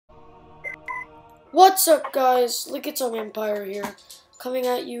What's up, guys? Looties Empire here, coming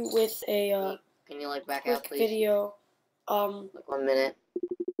at you with a Can you like back quick out, please? video. Like 1 minute.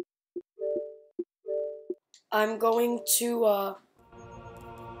 I'm going to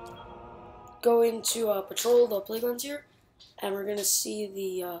patrol the playgrounds here, and we're gonna see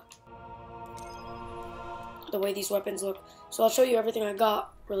the way these weapons look. So I'll show you everything I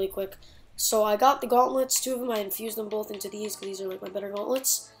got really quick. So I got the gauntlets, 2 of them. I infused them both into these because these are like my better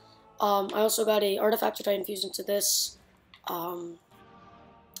gauntlets. I also got a artifact which I infused into this. And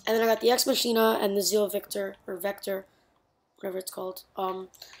then I got the Ex Machina and the Zeal Victor, or Vector, whatever it's called.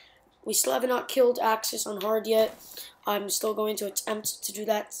 We still have not killed Axis on hard yet. I'm still going to attempt to do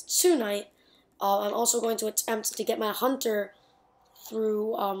that tonight. I'm also going to attempt to get my Hunter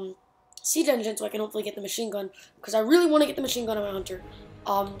through Siege Engine so I can hopefully get the machine gun, because I really want to get the machine gun on my Hunter.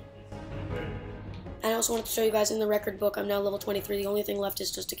 And I also wanted to show you guys in the record book, I'm now level 23. The only thing left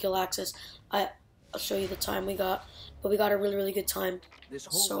is just to kill Axis. I'll show you the time we got, but we got a really, really good time. This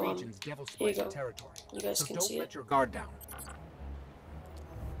whole region's Devil Spice territory. You guys can see it. Don't let your guard down.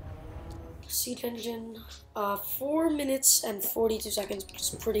 Siege Engine, 4 minutes and 42 seconds, which is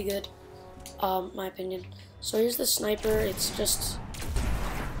pretty good, my opinion. So here's the sniper. It's just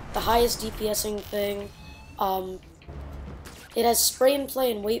the highest DPSing thing. It has spray and play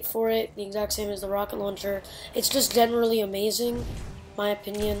and wait for it, the exact same as the rocket launcher. It's just generally amazing, my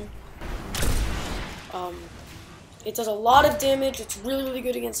opinion. It does a lot of damage. It's really, really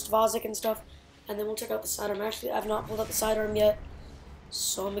good against Vazik and stuff. And then we'll check out the sidearm. Actually, I've not pulled out the sidearm yet,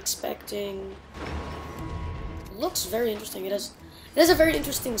 so I'm expecting. It looks very interesting. It has a very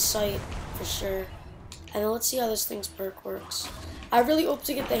interesting sight for sure. And then let's see how this thing's perk works. I really hope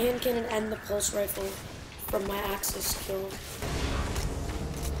to get the hand cannon and the pulse rifle from my Axis kill.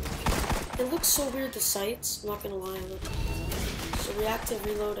 It looks so weird, the sights, I'm not gonna lie. So reactive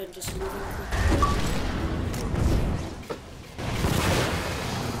reload and just moving quickly.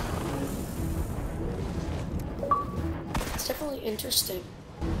 It's definitely interesting.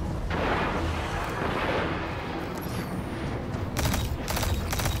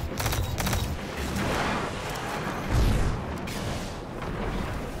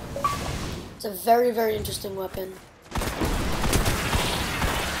 It's a very, very interesting weapon.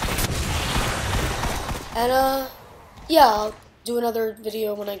 And, yeah, I'll do another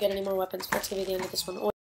video when I get any more weapons. That's gonna be the end of this one.